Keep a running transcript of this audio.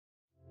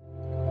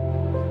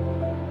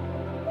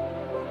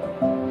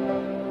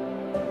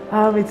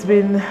It's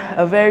been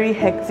a very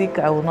hectic,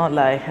 I will not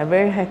lie, a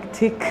very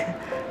hectic,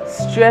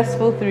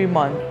 stressful 3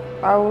 months.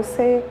 I will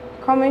say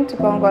coming to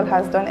Kongol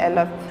has done a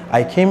lot.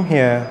 I came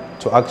here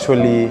to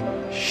actually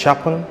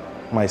sharpen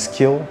my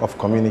skill of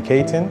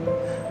communicating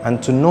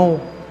and to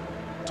know,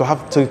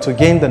 to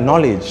gain the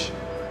knowledge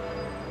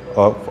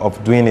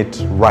of doing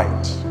it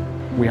right.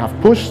 We have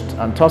pushed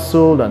and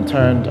tussled and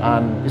turned,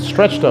 and it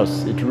stretched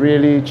us. It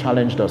really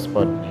challenged us,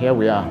 but here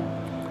we are.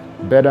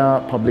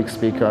 Better public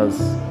speakers,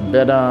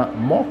 better,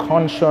 more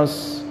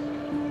conscious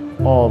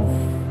of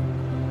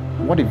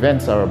what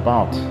events are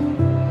about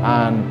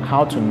and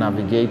how to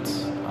navigate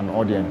an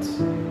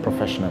audience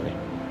professionally.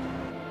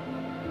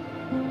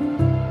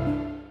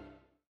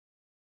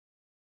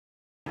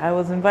 I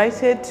was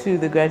invited to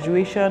the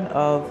graduation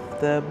of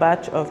the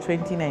batch of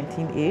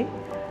 2019A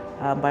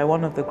by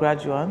one of the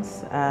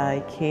graduates.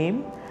 I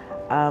came.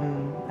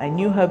 I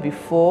knew her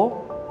before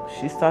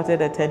she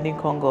started attending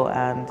Kongol,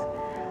 and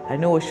I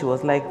know what she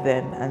was like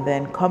then. And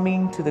then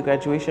coming to the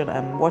graduation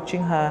and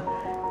watching her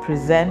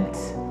present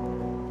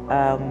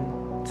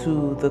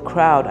to the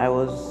crowd, I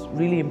was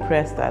really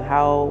impressed at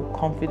how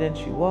confident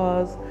she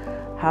was,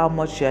 how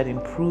much she had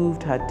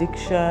improved her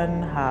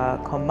diction, her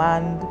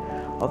command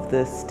of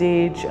the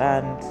stage,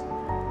 and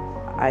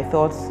I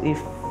thought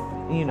if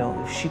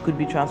she could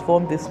be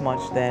transformed this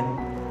much, then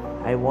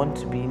I want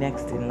to be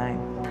next in line.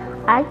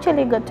 I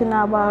actually got to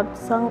know about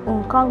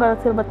Kongol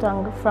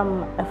SIlverTounge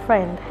from a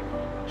friend.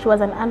 She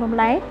was an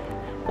alumni,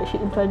 so she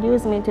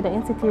introduced me to the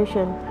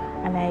institution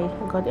and I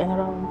got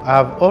enrolled.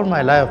 I've all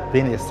my life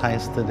been a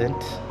science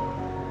student,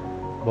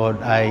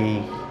 but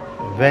I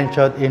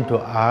ventured into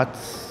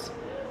arts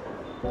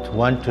to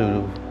want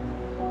to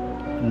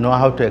know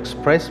how to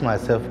express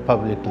myself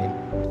publicly.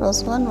 It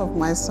was one of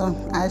my sons,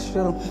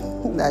 Ashul,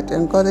 that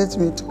encouraged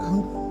me to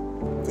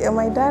come. Yeah,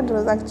 my dad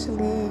was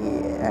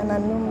actually an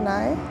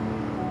alumni.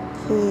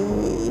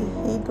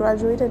 He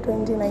graduated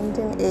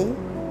 2019A.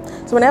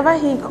 So whenever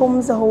he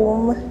comes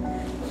home,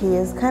 he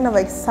is kind of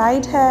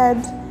excited.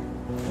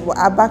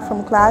 Back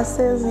from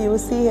classes, you will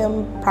see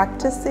him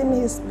practicing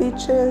his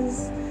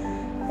speeches.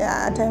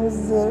 Yeah, at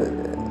times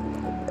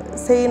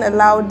saying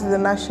aloud the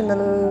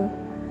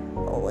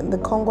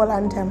Kongol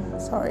anthem,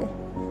 sorry.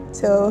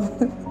 So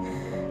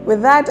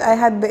with that, I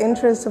had the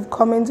interest of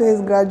coming to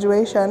his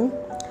graduation.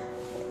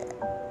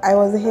 I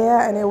was here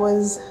and it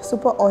was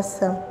super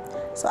awesome.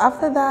 So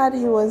after that,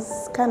 he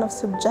was kind of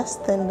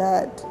suggesting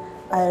that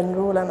I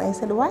enroll, and I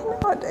said, why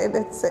not?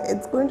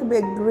 It's going to be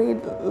a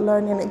great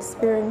learning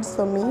experience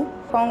for me.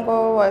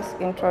 Kongol was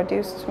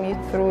introduced to me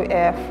through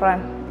a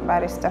friend,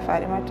 bearest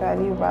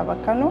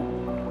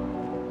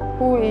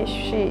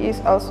she is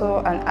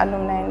also an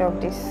alumni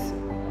of this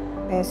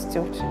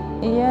institute.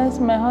 Yes,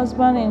 my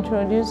husband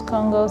introduced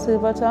Kongol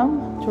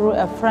SIlverTounge through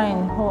a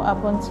friend who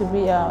happened to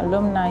be an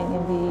alumni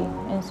in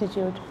the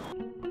institute.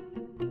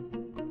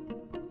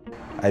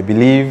 I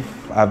believe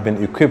I've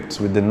been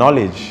equipped with the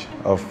knowledge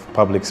of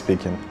public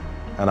speaking,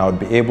 and I would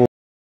be able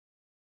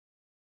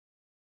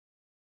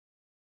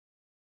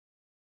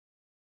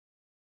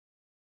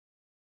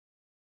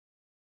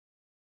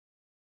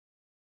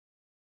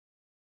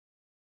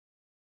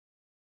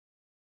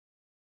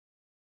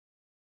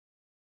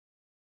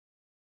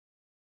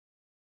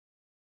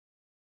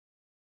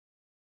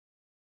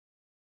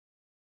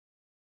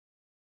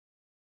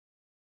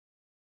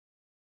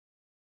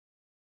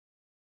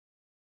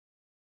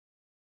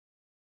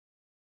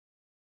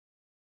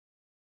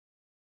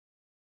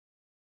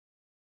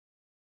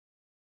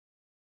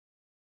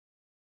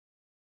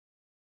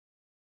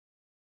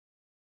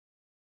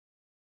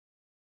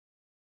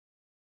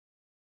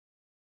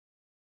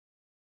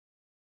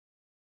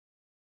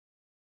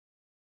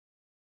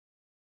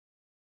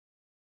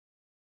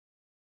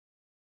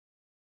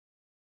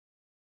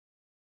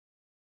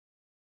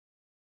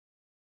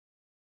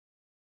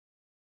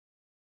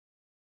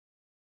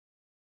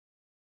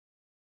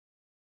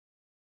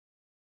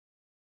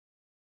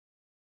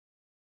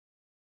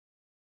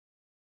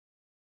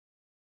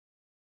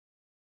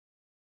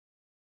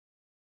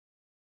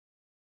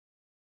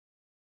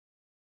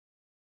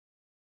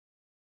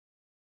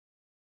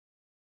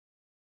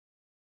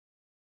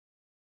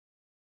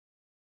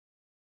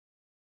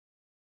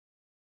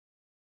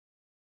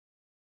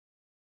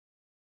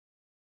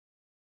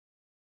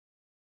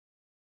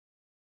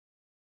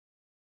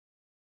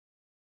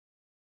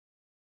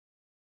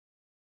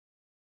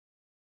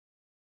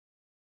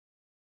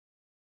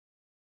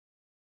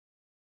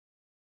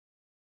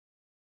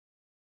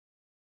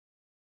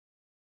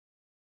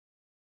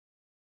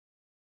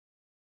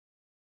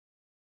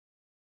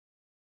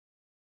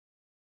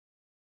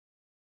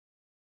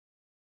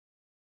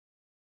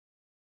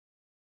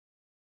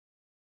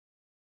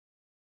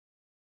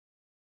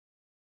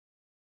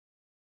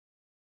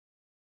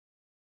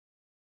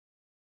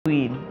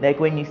Like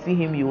when you see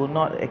him, you will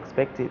not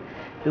expect it.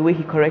 The way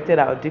he corrected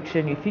our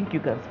diction, you think you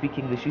can speak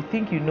English, you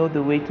think you know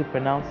the way to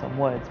pronounce some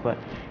words, but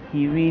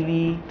he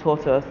really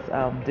taught us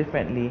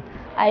differently.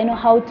 I know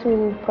how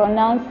to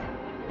pronounce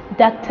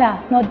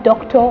doctor, not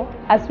doctor,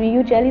 as we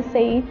usually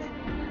say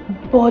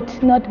it,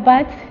 but not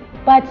but.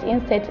 batch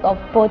instead of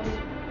both.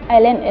 I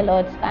learned a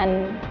lot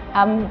and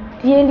I'm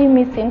really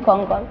missing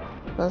Kongol.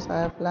 Because I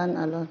have learned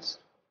a lot.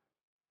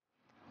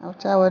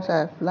 After what I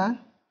have learned,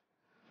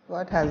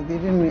 God has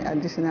given me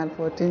additional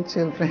 14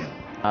 children.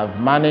 I've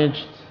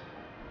managed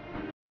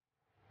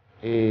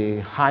a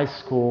high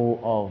school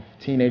of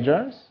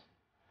teenagers.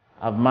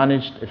 I've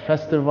managed a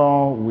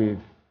festival with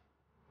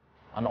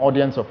an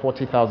audience of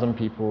 40,000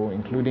 people,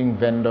 including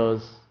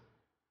vendors,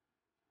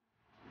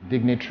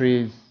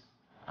 dignitaries,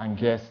 and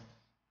guests.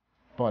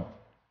 But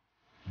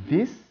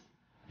this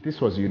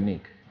was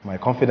unique. My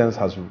confidence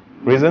has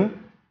risen.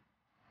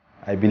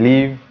 I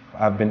believe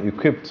I've been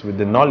equipped with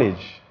the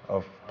knowledge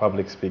of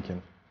public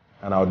speaking,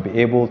 and I would be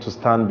able to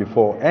stand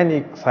before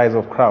any size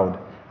of crowd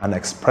and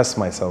express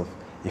myself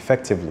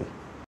effectively.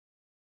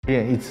 Yeah,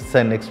 it's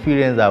an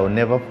experience I will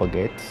never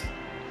forget,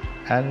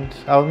 and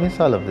I'll miss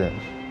all of them.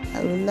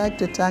 I would like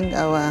to thank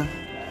our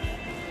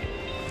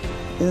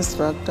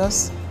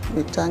instructors.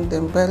 We thank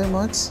them very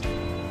much,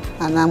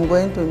 and I'm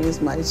going to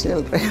miss my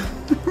children.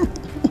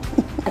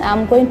 And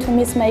I'm going to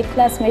miss my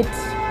classmates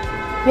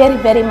very,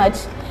 very much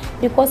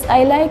because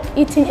I like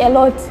eating a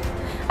lot.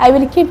 I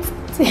will keep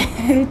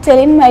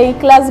telling my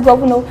class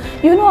governor,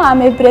 you know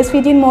I'm a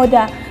breastfeeding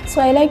mother,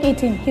 so I like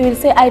eating. He will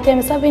say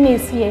item 7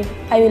 is here.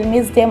 I will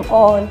miss them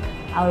all.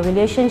 Our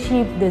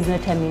relationship does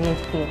not terminate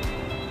here.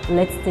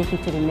 Let's take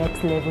it to the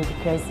next level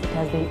because it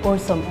has been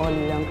awesome all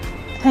along.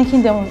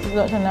 Thanking them is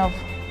not enough.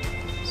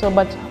 So,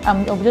 but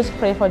I'll just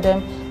pray for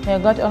them. May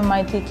God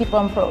Almighty keep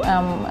on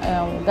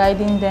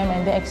guiding them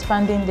and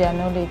expanding their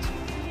knowledge.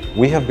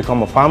 We have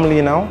become a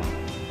family now,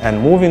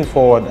 and moving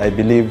forward, I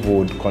believe we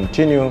would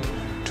continue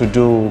to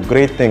do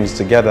great things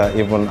together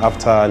even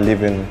after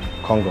leaving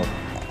Congo.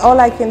 All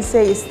I can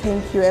say is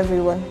thank you,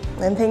 everyone,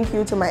 and thank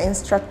you to my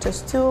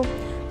instructors too.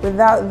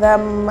 Without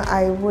them,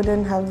 I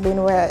wouldn't have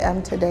been where I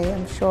am today,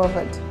 I'm sure of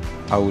it.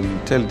 I will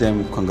tell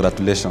them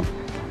congratulations.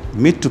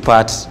 Meet to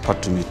part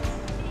to meet.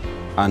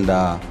 And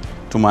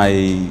to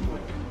my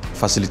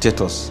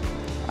facilitators,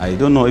 I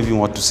don't know even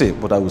what to say,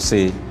 but I will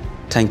say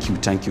thank you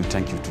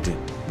today.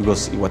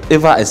 Because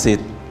whatever I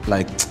said,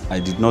 like,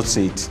 I did not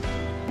say it.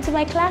 To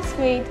my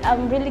classmates,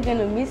 I'm really going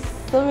to miss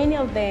so many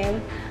of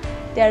them.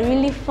 They're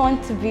really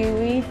fun to be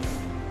with.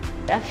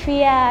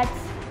 Rafiat,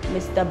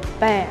 Mr.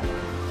 Bam.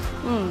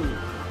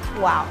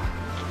 Wow,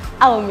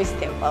 I will miss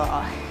them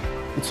all.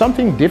 It's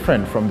something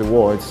different from the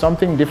war. It's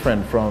something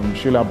different from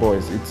Shula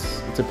Boys.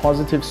 It's a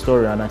positive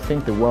story, and I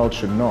think the world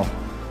should know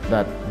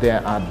that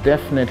there are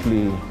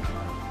definitely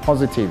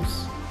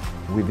positives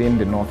within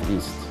the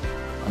Northeast.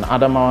 And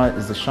Adamawa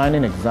is a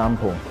shining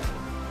example.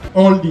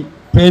 All the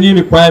training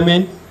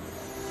requirements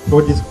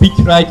for the speech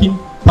writing,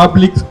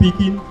 public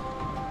speaking,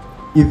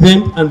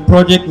 event and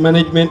project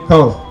management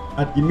course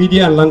at the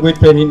Media and Language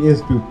Training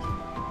Institute.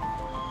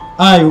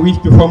 I wish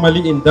to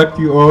formally induct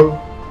you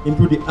all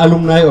into the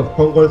alumni of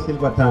Kongol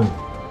SIlverTounge.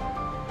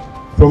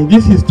 From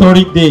this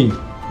historic day,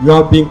 you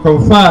have been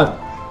conferred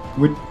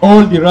with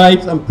all the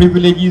rights and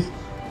privileges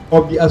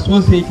of the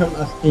association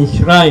as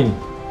enshrined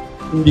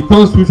in the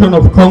Constitution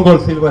of Kongol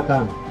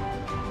SIlverTounge.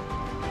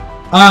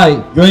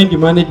 I join the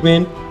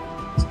management,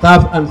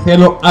 staff and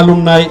fellow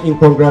alumni in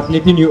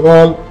congratulating you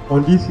all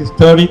on this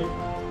historic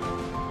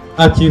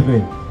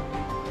achievement.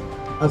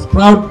 As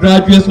proud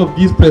graduates of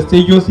this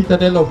prestigious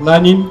citadel of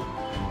learning,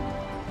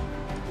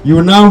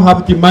 you now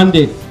have the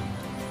mandate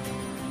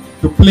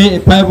to play a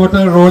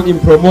pivotal role in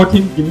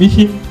promoting the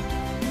mission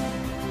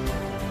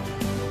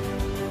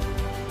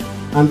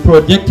and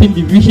projecting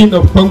the vision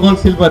of Kongol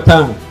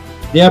SIlverTounge,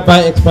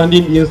 thereby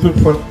expanding the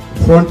Institute for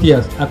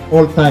frontiers at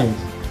all times.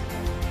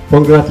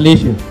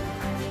 Congratulations.